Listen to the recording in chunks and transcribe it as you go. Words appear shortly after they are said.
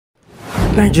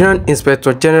Nigerian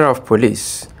Inspector General of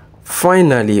Police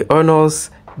finally honors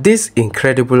this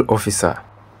incredible officer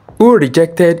who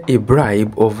rejected a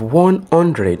bribe of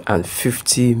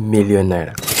 150 million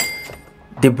naira.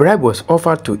 The bribe was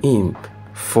offered to him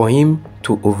for him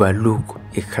to overlook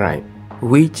a crime,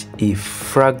 which he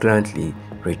flagrantly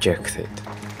rejected.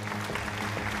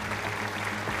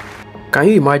 Can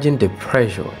you imagine the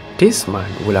pressure this man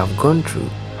will have gone through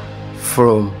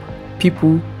from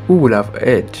people who will have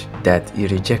heard that he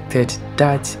rejected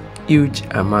that huge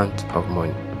amount of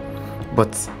money?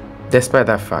 But despite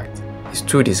that fact, he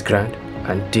stood his ground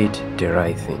and did the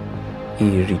right thing.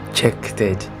 He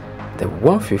rejected the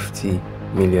 150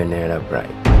 million naira bribe.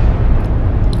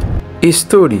 His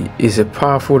story is a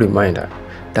powerful reminder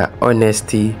that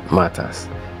honesty matters.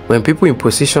 When people in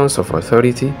positions of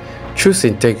authority choose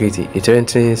integrity, it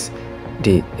strengthens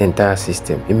the entire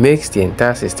system. It makes the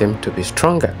entire system to be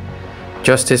stronger.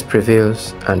 Justice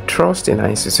prevails and trust in our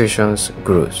institutions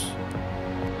grows.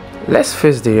 Let's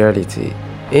face the reality.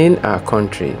 In our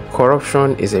country,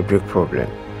 corruption is a big problem.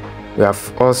 We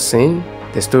have all seen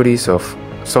the stories of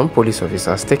some police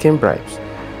officers taking bribes,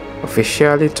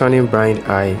 officially turning blind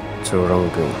eye to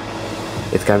wrongdoing.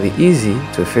 It can be easy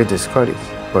to feel discouraged,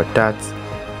 but that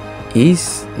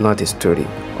is not the story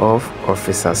of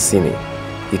Officer Sini.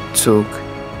 He took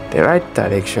the right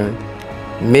direction,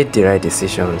 made the right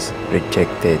decisions,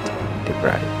 rejected the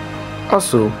bribe.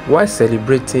 Also, while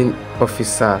celebrating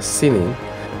Officer Sini,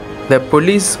 the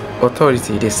police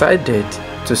authority decided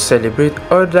to celebrate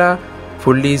other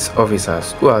police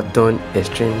officers who have done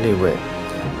extremely well.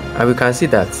 And we can see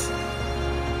that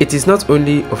it is not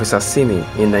only Officer Sini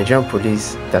in Nigerian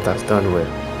police that has done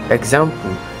well.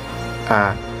 Example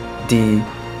are the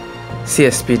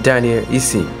CSP Daniel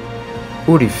Isi,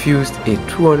 who refused a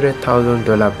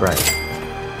 $200,000 bribe,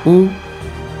 who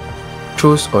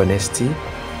chose honesty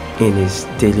in his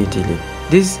daily dealing.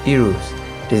 These heroes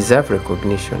deserve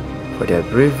recognition for their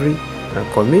bravery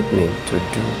and commitment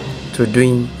to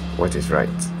doing what is right.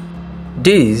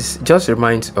 This just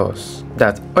reminds us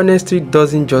that honesty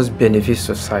doesn't just benefit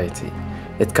society,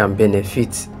 it can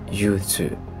benefit you too.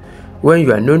 When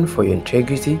you are known for your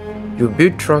integrity, you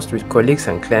build trust with colleagues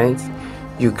and clients,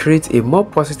 you create a more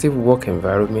positive work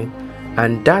environment,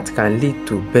 and that can lead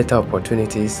to better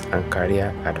opportunities and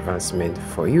career advancement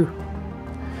for you.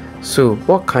 So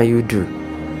what can you do?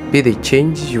 Be the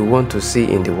change you want to see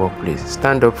in the workplace.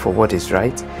 Stand up for what is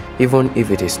right, even if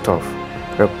it is tough.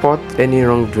 Report any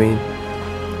wrongdoing,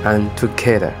 and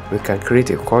together we can create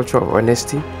a culture of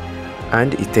honesty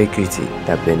and integrity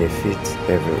that benefits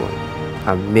everyone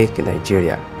and make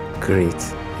Nigeria great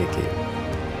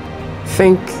again.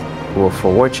 Thank you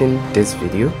for watching this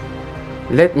video.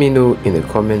 Let me know in the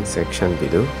comment section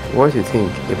below what you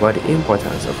think about the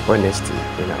importance of honesty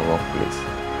in our workplace.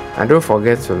 And don't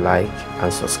forget to like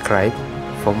and subscribe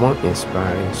for more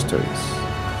inspiring stories.